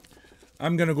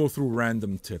 I'm gonna go through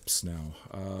random tips now.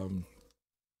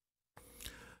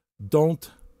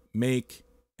 Don't make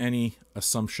any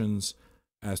assumptions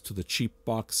as to the cheap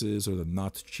boxes or the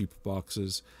not cheap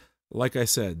boxes. Like I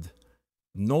said,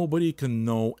 nobody can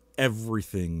know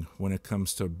everything when it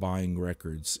comes to buying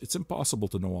records. It's impossible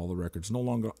to know all the records,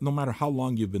 no matter how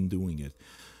long you've been doing it.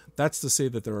 That's to say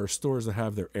that there are stores that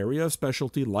have their area of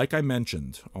specialty, like I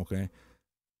mentioned, okay?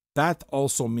 That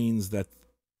also means that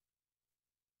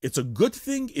it's a good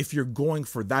thing if you're going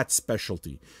for that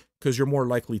specialty, because you're more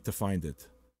likely to find it.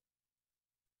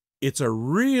 It's a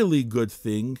really good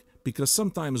thing because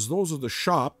sometimes those are the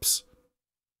shops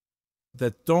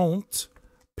that don't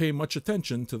pay much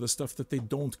attention to the stuff that they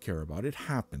don't care about. It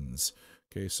happens.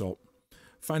 Okay, so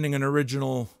finding an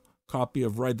original copy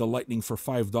of Ride the Lightning for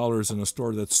 $5 in a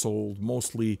store that sold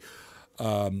mostly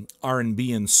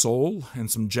R&B and soul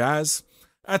and some jazz,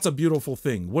 that's a beautiful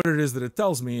thing. What it is that it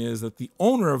tells me is that the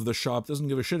owner of the shop doesn't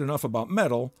give a shit enough about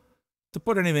metal to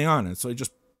put anything on it, so he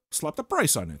just slapped a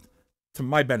price on it to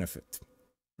my benefit,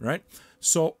 right?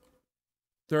 So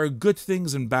there are good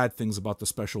things and bad things about the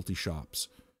specialty shops.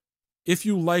 If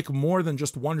you like more than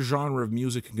just one genre of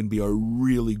music, it can be a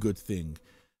really good thing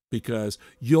because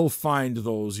you'll find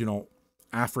those, you know,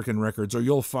 African records, or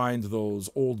you'll find those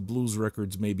old blues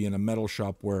records maybe in a metal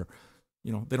shop where,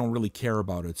 you know, they don't really care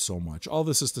about it so much. All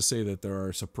this is to say that there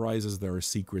are surprises, there are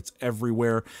secrets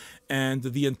everywhere, and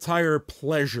the entire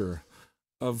pleasure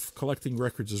of collecting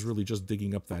records is really just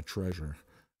digging up that treasure.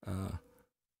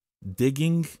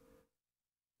 Digging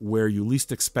where you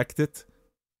least expect it,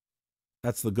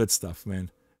 that's the good stuff,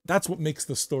 man. That's what makes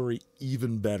the story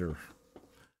even better.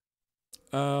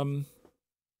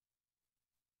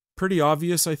 Pretty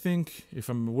obvious, I think.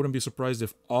 Wouldn't be surprised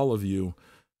if all of you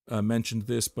mentioned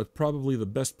this, but probably the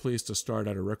best place to start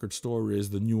at a record store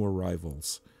is the new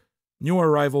arrivals. New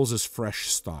arrivals is fresh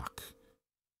stock.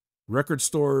 Record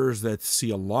stores that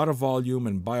see a lot of volume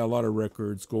and buy a lot of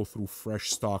records go through fresh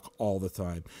stock all the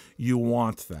time. You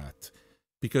want that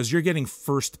because you're getting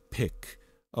first pick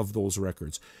of those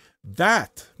records.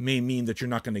 That may mean that you're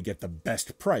not going to get the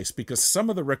best price because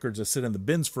some of the records that sit in the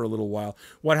bins for a little while,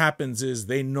 what happens is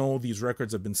they know these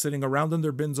records have been sitting around in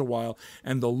their bins a while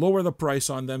and they'll lower the price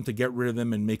on them to get rid of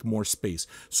them and make more space.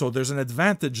 So there's an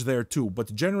advantage there too.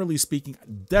 But generally speaking,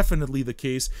 definitely the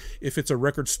case if it's a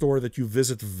record store that you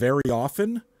visit very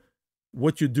often,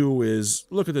 what you do is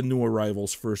look at the new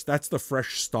arrivals first. That's the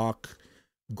fresh stock.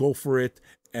 Go for it.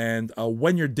 And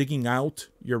when you're digging out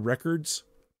your records,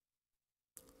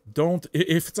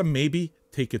 if it's a maybe,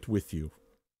 take it with you.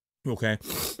 Okay?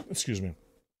 Excuse me.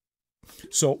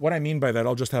 So what I mean by that,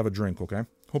 I'll just have a drink, okay?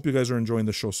 Hope you guys are enjoying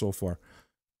the show so far.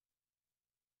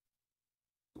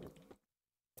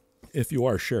 If you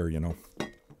are, share, you know.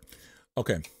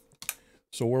 Okay.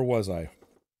 So where was I?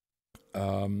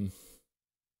 Where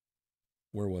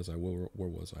was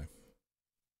I?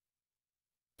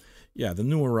 Yeah, the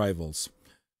new arrivals.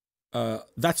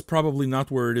 That's probably not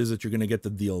where it is that you're going to get the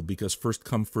deal because first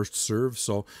come, first serve.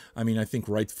 So, I mean, I think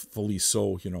rightfully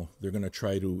so, you know, they're going to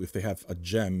try to, if they have a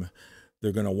gem,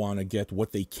 they're going to want to get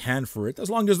what they can for it as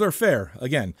long as they're fair.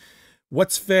 Again,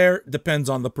 what's fair depends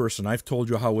on the person. I've told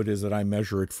you how it is that I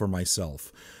measure it for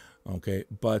myself. Okay.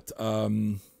 But,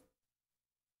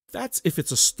 that's if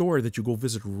it's a store that you go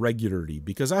visit regularly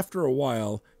because after a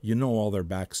while, you know all their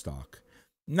back stock.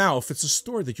 Now, if it's a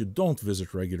store that you don't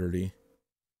visit regularly,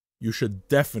 you should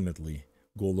definitely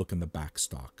go look in the back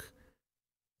stock.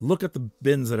 Look at the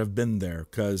bins that have been there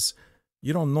because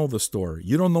you don't know the store.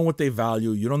 You don't know what they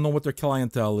value. You don't know what their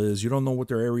clientele is. You don't know what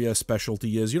their area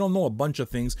specialty is. You don't know a bunch of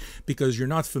things because you're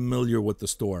not familiar with the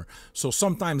store. So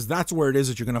sometimes that's where it is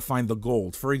that you're going to find the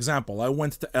gold. For example, I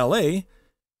went to LA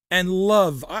and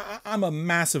I'm a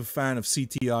massive fan of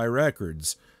CTI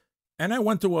records. And I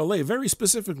went to LA very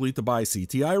specifically to buy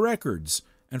CTI records.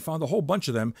 And found a whole bunch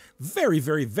of them very,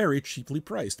 very, very cheaply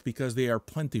priced because they are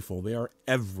plentiful. They are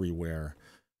everywhere.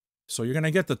 So you're going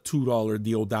to get the $2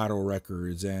 Deodato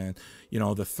records and, you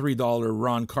know, the $3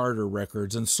 Ron Carter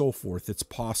records and so forth. It's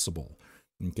possible.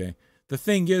 Okay. The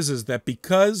thing is that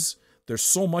because there's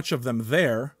so much of them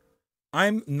there,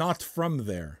 I'm not from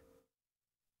there.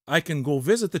 I can go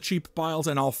visit the cheap piles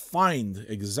and I'll find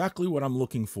exactly what I'm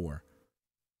looking for.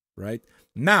 Right?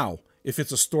 Now, If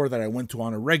it's a store that I went to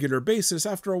on a regular basis,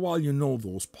 after a while you know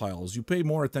those piles. You pay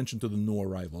more attention to the new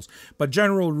arrivals. But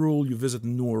general rule, you visit the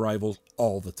new arrivals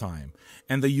all the time.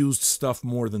 And the used stuff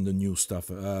more than the new stuff,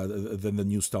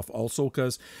 also,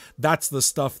 because that's the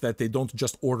stuff that they don't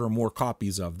just order more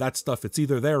copies of. That stuff, it's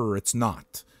either there or it's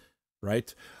not,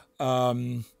 right?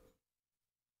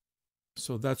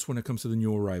 So that's when it comes to the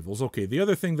new arrivals. Okay, the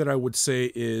other thing that I would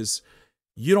say is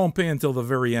you don't pay until the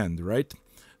very end, right?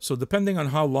 So depending on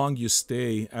how long you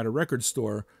stay at a record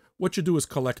store, what you do is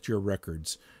collect your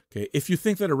records. Okay, if you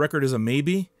think that a record is a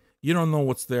maybe, you don't know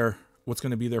what's there, what's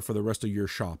going to be there for the rest of your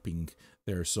shopping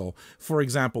there. So, for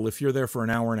example, if you're there for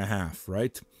an hour and a half,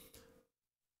 right?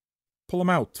 Pull them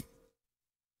out.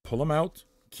 Pull them out.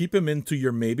 Keep them into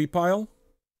your maybe pile.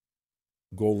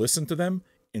 Go listen to them.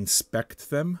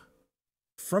 Inspect them.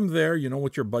 From there, you know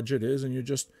what your budget is, and you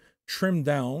just trim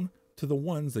down to the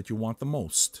ones that you want the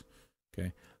most.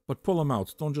 Okay, but pull them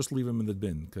out. Don't just leave them in the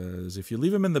bin, because if you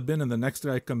leave them in the bin and the next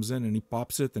guy comes in and he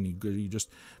pops it and he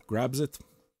just grabs it,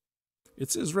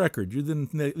 it's his record. You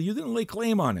didn't lay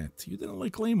claim on it. You didn't lay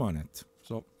claim on it.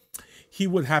 So he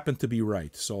would happen to be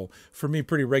right. So for me,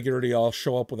 pretty regularly, I'll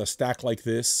show up with a stack like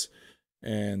this,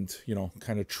 and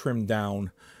kind of trim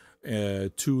down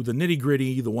to the nitty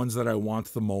gritty, the ones that I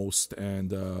want the most,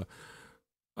 and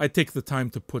I take the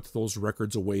time to put those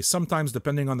records away. Sometimes,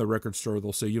 depending on the record store,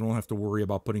 they'll say you don't have to worry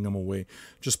about putting them away.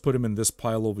 Just put them in this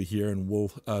pile over here, and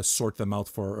we'll sort them out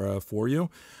for you.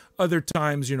 Other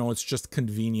times, it's just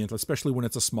convenient, especially when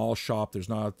it's a small shop. There's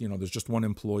not, there's just one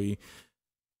employee.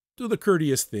 Do the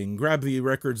courteous thing. Grab the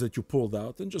records that you pulled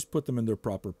out and just put them in their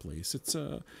proper place. It's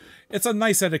a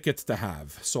nice etiquette to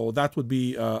have. So that would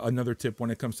be another tip when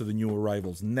it comes to the new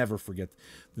arrivals. Never forget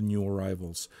the new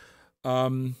arrivals.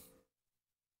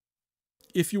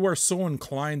 If you are so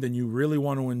inclined and you really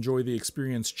want to enjoy the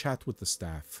experience, chat with the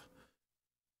staff.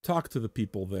 Talk to the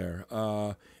people there.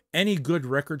 Any good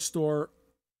record store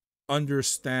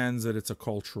understands that it's a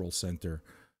cultural center.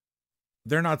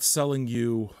 They're not selling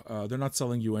you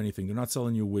anything. They're not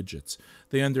selling you widgets.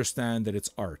 They understand that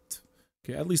it's art.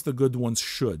 Okay, at least the good ones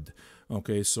should.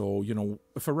 Okay, so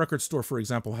if a record store, for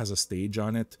example, has a stage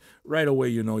on it, right away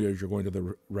you're going to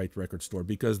the right record store,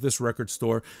 because this record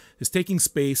store is taking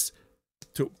space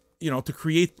to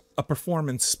create a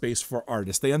performance space for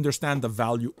artists. They understand the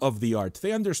value of the art.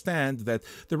 They understand that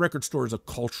the record store is a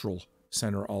cultural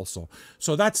center also.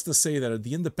 So that's to say that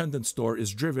the independent store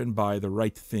is driven by the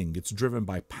right thing. It's driven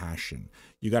by passion.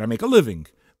 You got to make a living,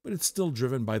 but it's still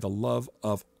driven by the love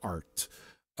of art.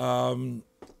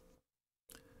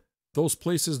 Those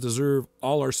places deserve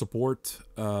all our support.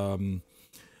 Chat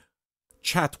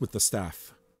with the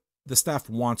staff. The staff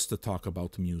wants to talk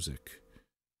about music.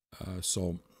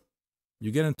 So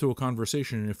you get into a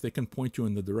conversation, and if they can point you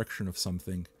in the direction of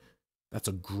something, that's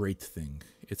a great thing.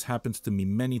 It's happened to me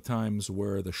many times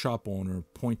where the shop owner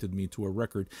pointed me to a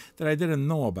record that I didn't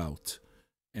know about,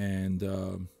 and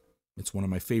it's one of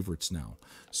my favorites now.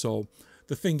 So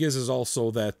the thing is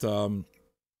also that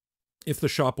if the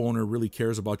shop owner really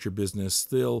cares about your business,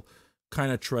 they'll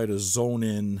kind of try to zone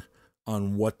in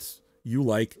on what you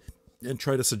like and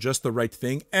try to suggest the right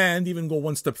thing, and even go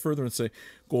one step further and say,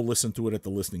 go listen to it at the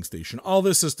listening station. All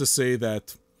this is to say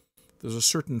that there's a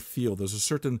certain feel, there's a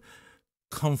certain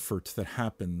comfort that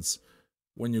happens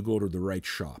when you go to the right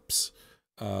shops.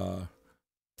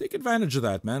 Take advantage of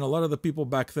that, man. A lot of the people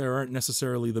back there aren't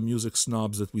necessarily the music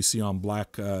snobs that we see on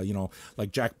Black,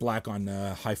 like Jack Black on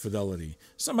High Fidelity.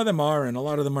 Some of them are, and a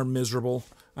lot of them are miserable.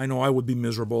 I know I would be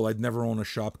miserable. I'd never own a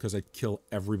shop because I'd kill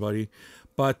everybody.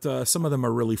 But some of them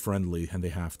are really friendly, and they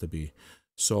have to be.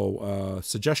 So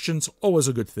suggestions, always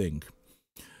a good thing.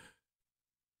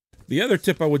 The other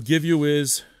tip I would give you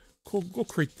is go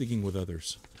crate digging with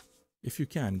others. If you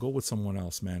can, go with someone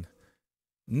else, man.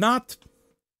 Not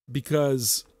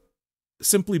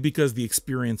simply because the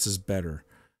experience is better.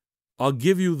 I'll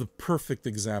give you the perfect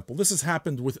example. This has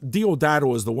happened with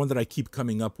Diodato is the one that I keep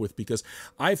coming up with, because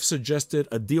I've suggested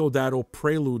a Diodato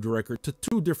Prelude record to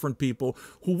 2 different people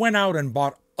who went out and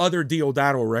bought other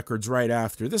Diodato records right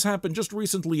after. This happened just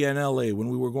recently in LA when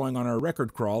we were going on our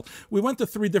record crawl. We went to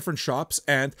 3 different shops,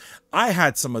 and I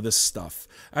had some of this stuff.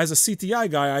 As a CTI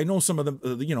guy, I know some of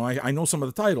the, I know some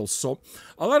of the titles. So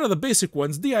a lot of the basic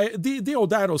ones,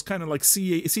 Diodato is kind of like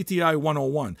CTI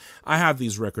 101. I have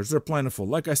these records. They're plentiful.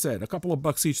 Like I said, a couple of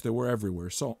bucks each. They were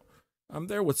everywhere. So I'm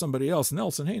there with somebody else.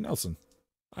 Nelson, hey, Nelson.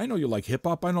 I know you like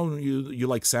hip-hop. I know you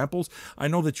like samples. I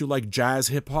know that you like jazz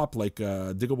hip-hop, like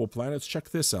Diggable Planets.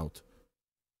 Check this out.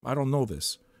 I don't know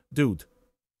this. Dude,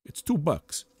 it's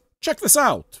 $2. Check this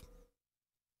out.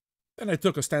 Then I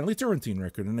took a Stanley Turrentine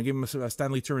record, and I gave him a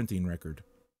Stanley Turrentine record.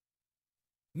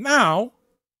 Now,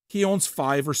 he owns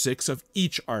 5 or 6 of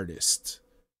each artist.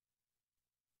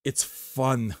 It's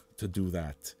fun to do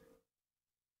that.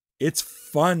 It's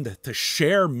fun to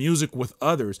share music with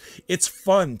others. It's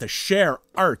fun to share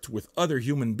art with other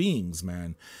human beings,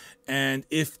 man. And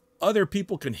if other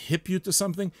people can hip you to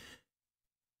something,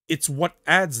 it's what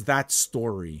adds that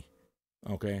story.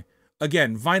 Okay?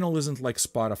 Again, vinyl isn't like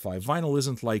Spotify. Vinyl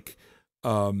isn't like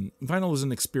vinyl is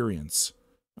an experience.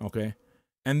 Okay?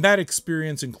 And that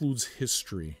experience includes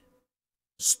history.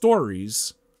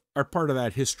 Stories are part of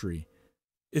that history.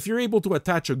 If you're able to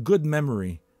attach a good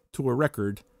memory to a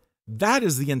record, that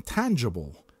is the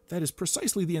intangible. That is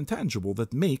precisely the intangible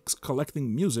that makes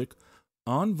collecting music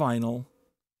on vinyl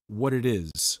what it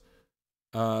is.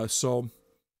 So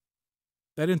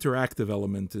that interactive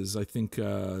element is, I think,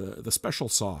 the special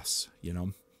sauce, you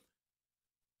know.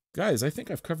 Guys, I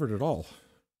think I've covered it all.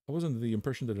 I wasn't under the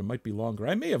impression that it might be longer.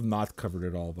 I may have not covered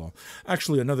it all, though.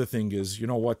 Actually, another thing is, you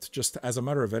know what, just as a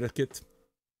matter of etiquette,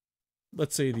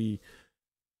 let's say the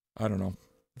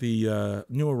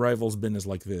new arrivals bin is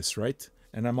like this, right?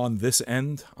 And I'm on this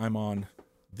end. I'm on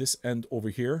this end over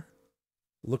here,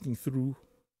 looking through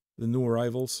the new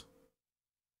arrivals.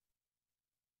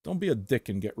 Don't be a dick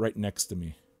and get right next to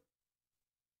me.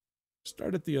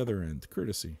 Start at the other end,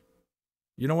 courtesy.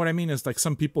 You know what I mean? It's like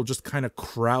some people just kind of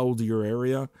crowd your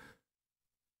area.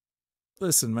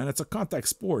 Listen, man, it's a contact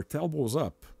sport. Elbows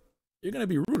up. You're going to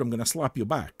be rude, I'm going to slap you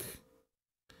back.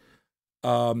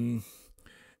 And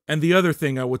the other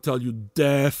thing I would tell you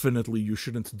definitely you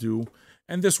shouldn't do,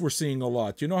 and this we're seeing a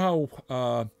lot. You know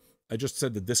how I just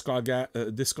said the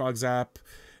Discogs app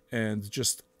and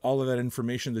just all of that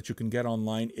information that you can get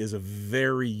online is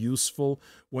very useful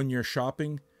when you're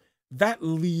shopping? That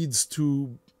leads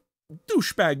to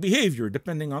douchebag behavior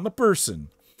depending on the person.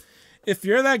 If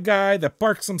you're that guy that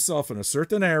parks himself in a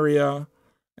certain area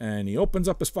and he opens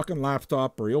up his fucking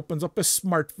laptop or he opens up his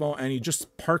smartphone and he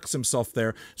just parks himself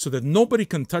there so that nobody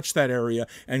can touch that area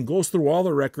and goes through all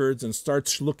the records and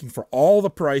starts looking for all the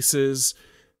prices,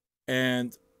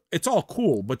 and it's all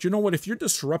cool, but you know what? If you're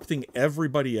disrupting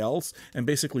everybody else and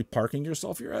basically parking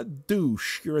yourself, you're a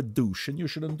douche. You're a douche, and you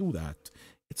shouldn't do that.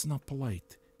 It's not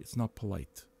polite. It's not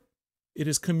polite. It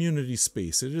is community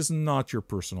space. It is not your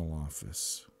personal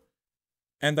office.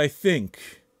 And I think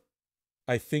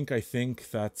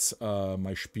that's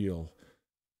my spiel.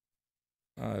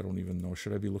 I don't even know.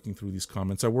 Should I be looking through these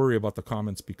comments? I worry about the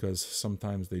comments because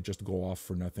sometimes they just go off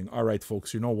for nothing. All right,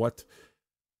 folks, you know what?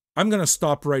 I'm going to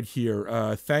stop right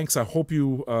here. Thanks. I hope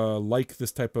you like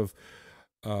this type of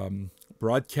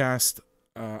broadcast.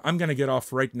 I'm going to get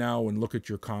off right now and look at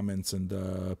your comments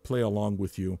and play along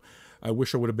with you. I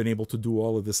wish I would have been able to do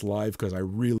all of this live because I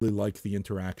really like the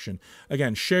interaction.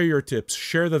 Again, share your tips.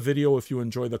 Share the video if you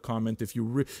enjoy the comment. If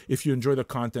you enjoy the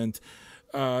content.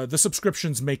 The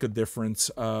subscriptions make a difference.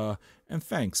 And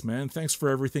thanks, man. Thanks for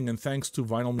everything. And thanks to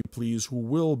Vinyl Me Please, who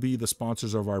will be the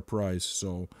sponsors of our prize.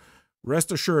 So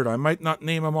rest assured, I might not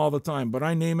name them all the time, but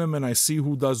I name them and I see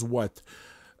who does what.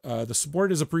 The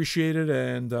support is appreciated,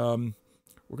 and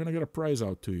we're going to get a prize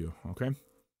out to you, okay?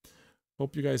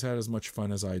 Hope you guys had as much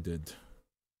fun as I did.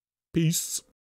 Peace.